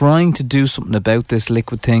trying to do something about this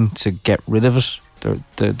liquid thing to get rid of it.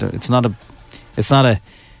 It's not a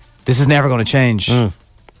this is never going to change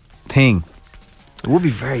thing. It would be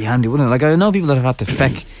very handy, wouldn't it? Like, I know people that have had to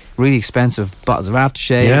feck really expensive bottles of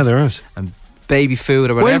aftershave. Yeah, there is. And baby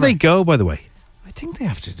food or whatever. Where do they go, by the way? I think they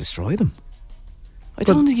have to destroy them. I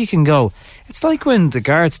don't think you can go. It's like when the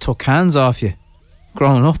guards took cans off you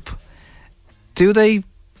growing up. Do they?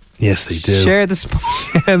 Yes, they do. Share the spot.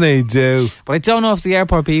 Yeah, they do. But I don't know if the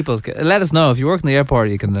airport people... Let us know. If you work in the airport,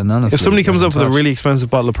 you can announce. If somebody comes up with a really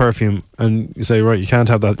expensive bottle of perfume and you say, right, you can't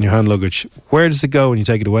have that in your hand luggage, where does it go when you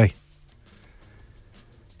take it away?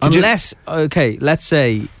 Unless, okay, let's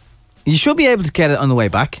say you should be able to get it on the way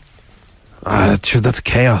back. That's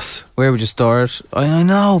chaos. Where would you store it? I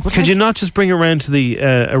know, but could you not just bring it around to the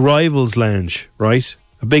arrivals lounge, right?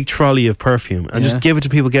 A big trolley of perfume and just give it to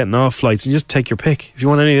people getting off flights and just take your pick. If you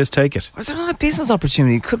want any of this, take it. Or is there not a business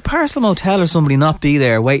opportunity? Could Parcel Motel or somebody not be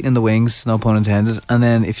there waiting in the wings, no pun intended, and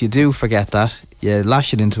then if you do forget that, you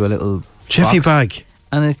lash it into a little jiffy box, bag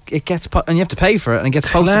and it gets and you have to pay for it and it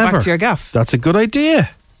gets posted back to your gaff. That's a good idea.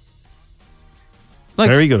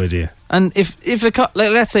 Very good idea. And if it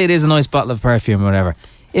let's say it is a nice bottle of perfume or whatever,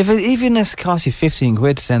 even if it costs you 15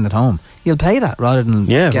 quid to send it home, you'll pay that rather than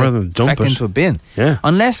dump it into a bin. Yeah.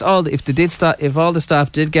 Unless if all the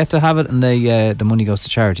staff did get to have it and the money goes to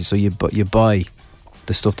charity, so you buy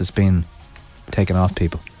the stuff that's been taken off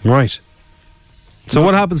people. Right. So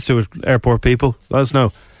what happens to it, airport people? Let us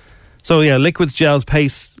know. So yeah, liquids, gels,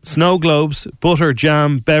 pastes, snow globes, butter,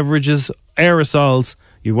 jam, beverages, aerosols.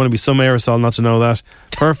 You want to be some aerosol not to know that.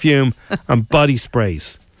 Perfume and body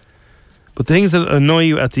sprays. But things that annoy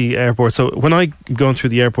you at the airport. So when I'm going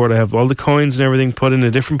through the airport, I have all the coins and everything put in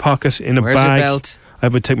a different pocket in a bag. Where's your belt? I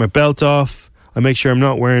would take my belt off. I make sure I'm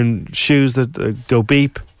not wearing shoes that go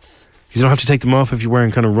beep. You don't have to take them off if you're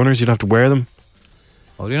wearing kind of runners. You don't have to wear them.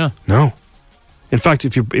 Oh, do you know? No. In fact,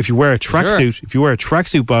 if you wear a tracksuit, if you wear a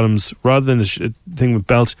tracksuit bottoms rather than a thing with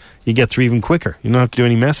belt, you get through even quicker. You don't have to do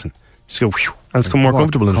any messing. Just go whew, and it's more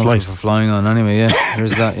comfortable in flight. For flying on anyway, yeah.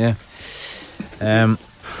 There's that, yeah.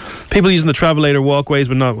 People using the travelator walkways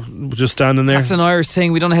but not just standing there. That's an Irish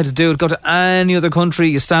thing. We don't know how to do it. Go to any other country,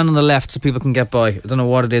 you stand on the left so people can get by. I don't know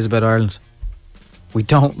what it is about Ireland. We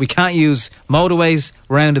can't use motorways,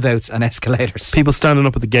 roundabouts and escalators. People standing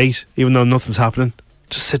up at the gate even though nothing's happening.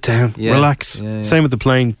 Just sit down, relax. Yeah. Same with the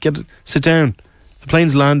plane. Sit down. The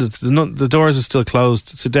plane's landed. The doors are still closed.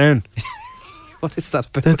 Sit down. What is that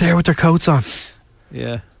about? They're there with their coats on.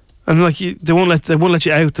 Yeah. And like they won't let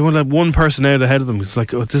you out. They won't let one person out ahead of them. It's like,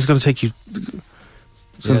 this is going to take you.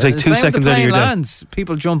 It's going to take 2 seconds out of your day.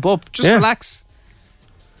 People jump up. Just relax.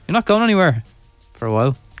 You're not going anywhere for a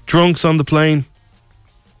while. Drunks on the plane.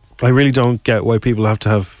 I really don't get why people have to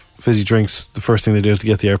have fizzy drinks. The first thing they do is to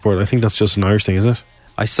get to the airport. I think that's just an Irish thing, is it?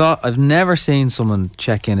 I've never seen someone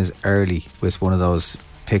check in as early with one of those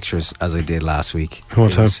pictures as I did last week.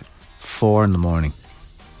 What time? 4 a.m.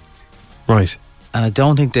 Right. And I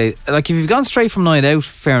don't think if you've gone straight from night out,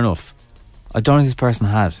 fair enough. I don't think this person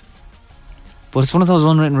had. But it's one of those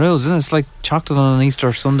unwritten rules, isn't it? It's like chocolate on an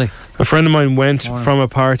Easter Sunday. A friend of mine went from a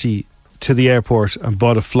party to the airport and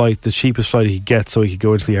bought a flight, the cheapest flight he could get, so he could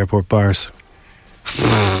go into the airport bars.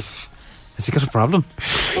 Has he got a problem?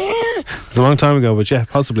 It's a long time ago, but yeah,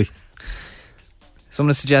 possibly. Someone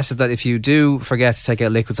has suggested that if you do forget to take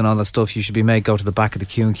out liquids and all that stuff, you should be made go to the back of the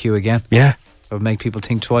Q&Q again. Yeah. It would make people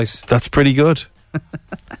think twice. That's pretty good.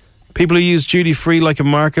 People who use duty free like a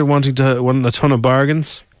market wanting a ton of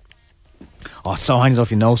bargains. Oh, it's so handy though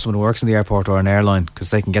if you know someone who works in the airport or an airline, because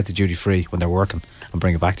they can get the duty free when they're working and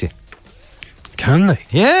bring it back to you. Can they?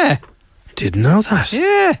 Yeah. Didn't know that.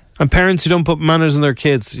 Yeah. And parents who don't put manners on their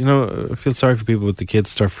kids. You know, I feel sorry for people with the kids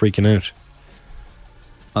start freaking out.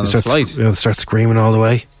 On the flight? They start screaming all the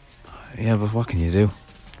way. Yeah, but what can you do?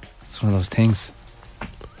 It's one of those things.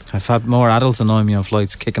 I've had more adults annoy me on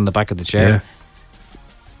flights, kicking the back of the chair. Yeah.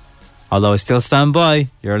 Although I still stand by,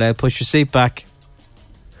 you're allowed to push your seat back.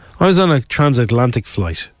 I was on a transatlantic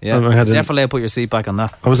flight. Yeah, and I had definitely allowed to put your seat back on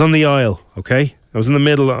that. I was on the aisle, okay? I was in the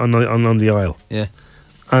middle on the aisle. Yeah.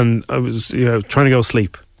 And I was trying to go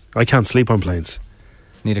sleep. I can't sleep on planes.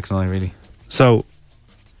 Neither can I, really. So,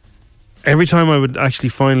 every time I would actually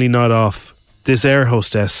finally nod off, this air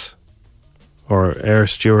hostess, or air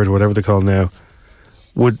steward, whatever they're called now,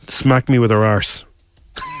 would smack me with her arse.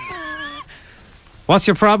 What's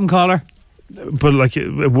your problem, caller? But like, it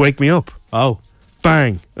would wake me up. Oh.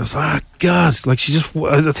 Bang. I was like, God. Like,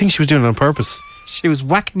 I think she was doing it on purpose. She was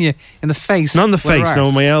whacking you in the face. Not in the face,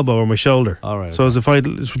 no, my elbow or my shoulder. All right. So as if I'd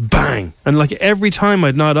bang. And like every time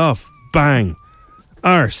I'd nod off, bang.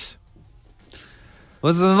 Arse.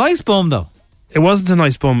 Was it a nice bum though? It wasn't a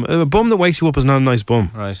nice bum. A bum that wakes you up is not a nice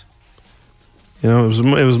bum. Right. You know, it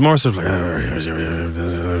was more sort of like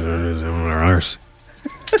arse.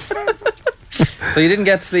 So you didn't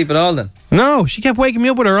get to sleep at all then? No, she kept waking me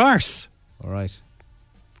up with her arse. All right.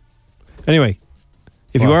 Anyway,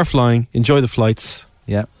 if you are flying, enjoy the flights.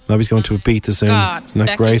 Yeah. Nobby's going to Ibiza soon. God, Isn't that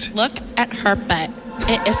Becky, great? Look at her butt.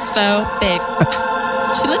 It is so big.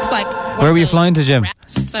 She looks like Where were you flying to, Jim?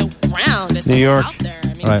 so round. It's New York. Out there. I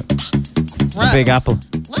mean, Right. gross. Big Apple.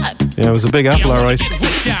 Look. Yeah, it was a big apple, all right.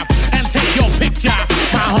 And take your picture.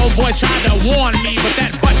 My homeboys tried to warn me, but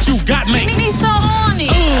that butt you got makes Me so horny.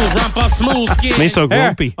 Ooh, rumpa smooth skin. Me so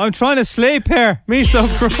grumpy. Here, I'm trying to sleep here. Me so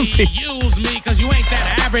grumpy. Use me, cause you ain't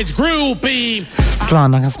that average groupie.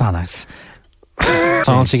 Slán agus Spanish.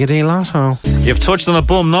 You've touched on a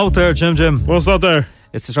bum note there, Jim. What's that there?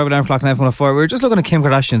 It's the Travel Alarm Clock 904. We were just looking at Kim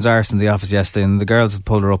Kardashian's arse in the office yesterday, and the girls had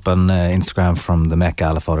pulled her up on Instagram from the Met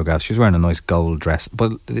Gala photographs. She was wearing a nice gold dress,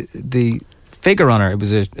 but the figure on her, it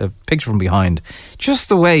was a picture from behind. Just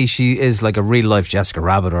the way she is, like a real life Jessica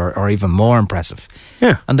Rabbit, or even more impressive.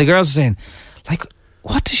 Yeah. And the girls were saying, like,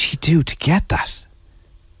 what does she do to get that?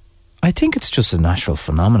 I think it's just a natural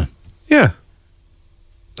phenomenon. Yeah.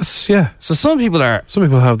 Yeah. So some people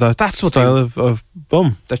have that. That's what style of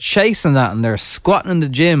bum. They're chasing that, and they're squatting in the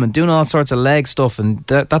gym and doing all sorts of leg stuff, and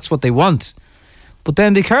that's what they want. But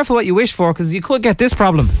then be careful what you wish for, because you could get this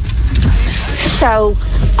problem. So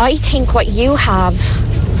I think what you have,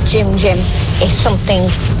 Jim, is something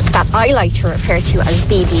that I like to refer to as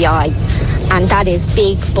BBI, and that is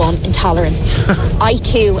big bum intolerant. I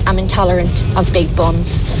too am intolerant of big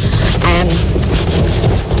bums.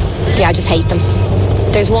 Yeah, I just hate them.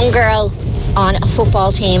 There's one girl on a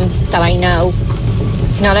football team that I know,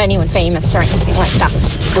 not anyone famous or anything like that,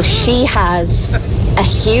 but she has a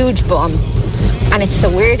huge bum, and it's the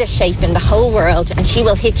weirdest shape in the whole world, and she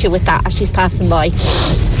will hit you with that as she's passing by.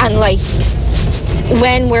 And like,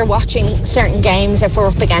 when we're watching certain games, if we're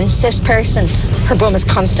up against this person, her bum is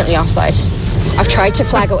constantly offside. I've tried to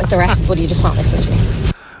flag it with the ref, but he just won't listen to me.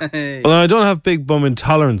 Well, I don't have big bum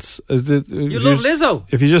intolerance. You love Lizzo?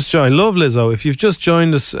 If you just join, I love Lizzo. If you've just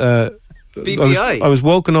joined us, BBI. I was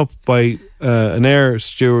woken up by an air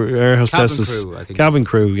hostess's cabin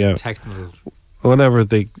crew. Yeah, technical, whatever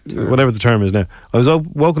the term is now. I was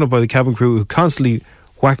woken up by the cabin crew who constantly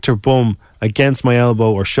whacked her bum against my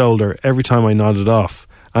elbow or shoulder every time I nodded off,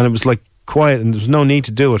 and it was like quiet, and there was no need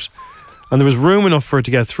to do it, and there was room enough for her to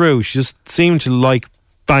get through. She just seemed to like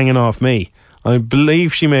banging off me. I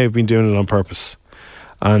believe she may have been doing it on purpose,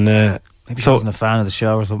 and maybe she wasn't a fan of the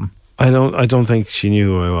show or something. I don't think she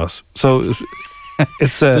knew who I was. So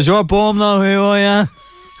it's does your bum know who I am?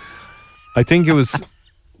 I think it was.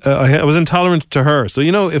 I was intolerant to her. So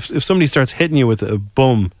you know, if somebody starts hitting you with a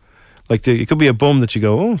bum, like it could be a bum that you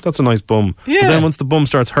go, oh, that's a nice bum. Yeah. But then once the bum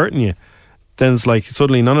starts hurting you, then it's like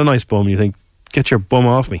suddenly not a nice bum. You think, get your bum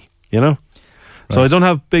off me. You know. Right. So I don't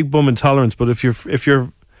have big bum intolerance. But if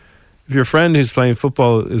your friend who's playing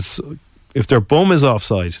football if their bum is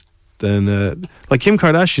offside, then like Kim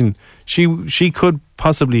Kardashian, she could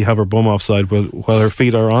possibly have her bum offside while her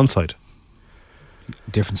feet are onside.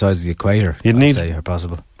 different sides of the equator. You'd I'd need say are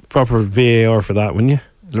possible. proper VAR for that, wouldn't you?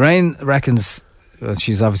 Lorraine reckons,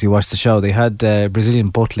 she's obviously watched the show, they had Brazilian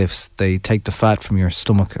butt lifts. They take the fat from your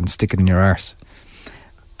stomach and stick it in your arse,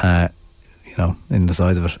 in the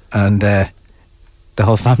sides of it, and the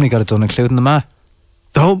whole family got it done, including the ma.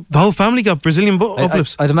 The whole family got Brazilian butt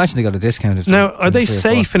uplifts. I'd imagine they got a discount. Now, are they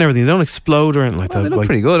safe and everything? They don't explode or anything like that? They look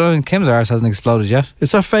pretty good. I mean, Kim's arse hasn't exploded yet.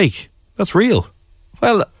 Is that fake? That's real.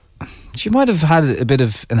 Well, she might have had a bit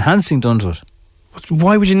of enhancing done to it.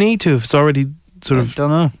 Why would you need to if it's already sort of... I don't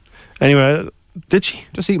know. Anyway, did she?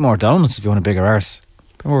 Just eat more donuts if you want a bigger arse.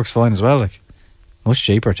 That works fine as well. Like, much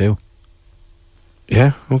cheaper too.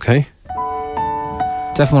 Yeah, okay.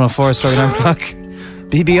 Def 104 Strawberry Alarm Clock.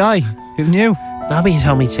 BBI. Who knew? Nobby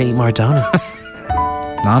told me to eat more donuts.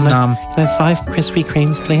 Nom nom. Can I have 5 Krispy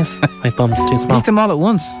Kremes, please? My bum's too small. Eat them all at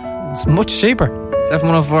once. It's much cheaper. Def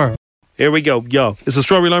 104. Here we go. Yo, it's a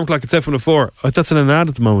Strawberry Alarm Clock. It's Def 104. That's in an ad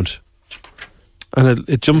at the moment. And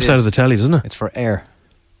it jumps out of the telly, doesn't it? It's for Air.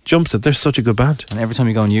 Jumps it. They're such a good band. And every time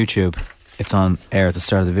you go on YouTube, it's on Air at the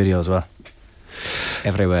start of the video as well.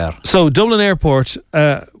 Everywhere. So, Dublin Airport,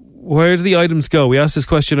 where do the items go? We asked this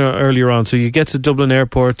question earlier on. So you get to Dublin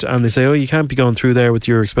Airport and they say, oh, you can't be going through there with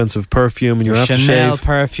your expensive perfume and your aftershave. Chanel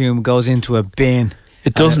perfume goes into a bin.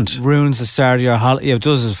 It doesn't. It ruins the start of your holiday. Yeah, it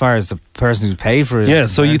does as far as the person who paid for it. Yeah,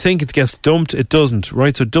 so you think it gets dumped. It doesn't.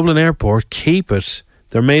 Right, so Dublin Airport, keep it.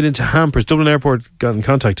 They're made into hampers. Dublin Airport got in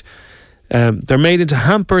contact. They're made into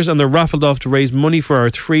hampers and they're raffled off to raise money for our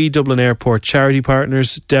 3 Dublin Airport charity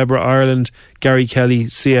partners, Deborah Ireland, Gary Kelly,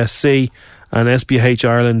 CSC and SBH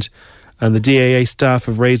Ireland. And the DAA staff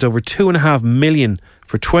have raised over 2.5 million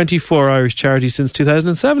for 24 Irish charities since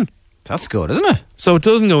 2007. That's good, isn't it? So it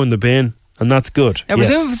doesn't go in the bin, and that's good. I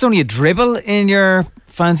presume if it's only a dribble in your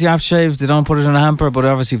fancy aftershave, they don't put it in a hamper, but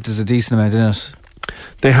obviously if there's a decent amount in it.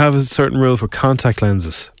 They have a certain rule for contact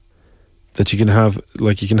lenses that you can have,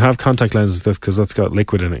 like you can have contact lenses because that's got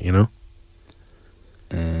liquid in it, you know?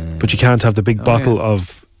 But you can't have the big bottle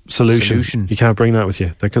of solution. You can't bring that with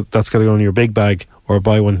you. That's got to go in your big bag or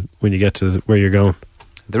buy one when you get to where you're going.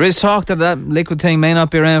 There is talk that liquid thing may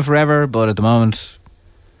not be around forever, but at the moment,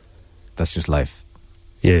 that's just life.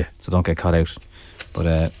 Yeah. So don't get caught out.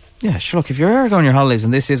 But yeah, sure, look, if you're ever going on your holidays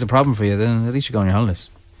and this is a problem for you, then at least you go on your holidays.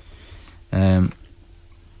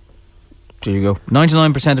 There you go.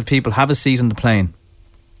 99% of people have a seat on the plane.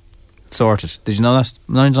 Sorted. Did you know that?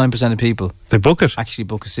 99% of people they book it. Actually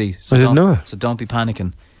book a seat. So I didn't know that. So don't be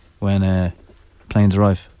panicking when planes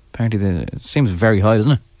arrive. Apparently it seems very high,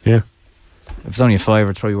 doesn't it? Yeah. If it's only a $5,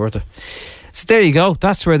 it's probably worth it. So there you go.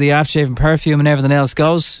 That's where the aftershave and perfume and everything else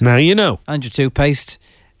goes. Now you know. And your toothpaste.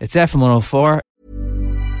 It's FM 104.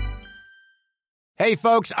 Hey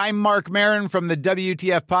folks, I'm Mark Maron from the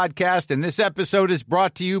WTF Podcast, and this episode is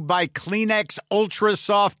brought to you by Kleenex Ultra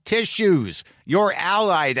Soft Tissues, your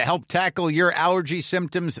ally to help tackle your allergy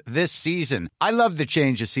symptoms this season. I love the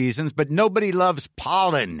change of seasons, but nobody loves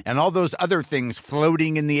pollen and all those other things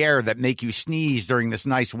floating in the air that make you sneeze during this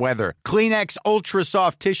nice weather. Kleenex Ultra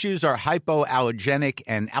Soft Tissues are hypoallergenic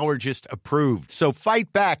and allergist approved, so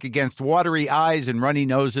fight back against watery eyes and runny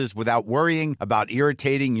noses without worrying about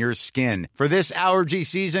irritating your skin. For this allergy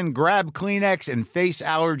season, grab Kleenex and face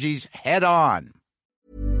allergies head on.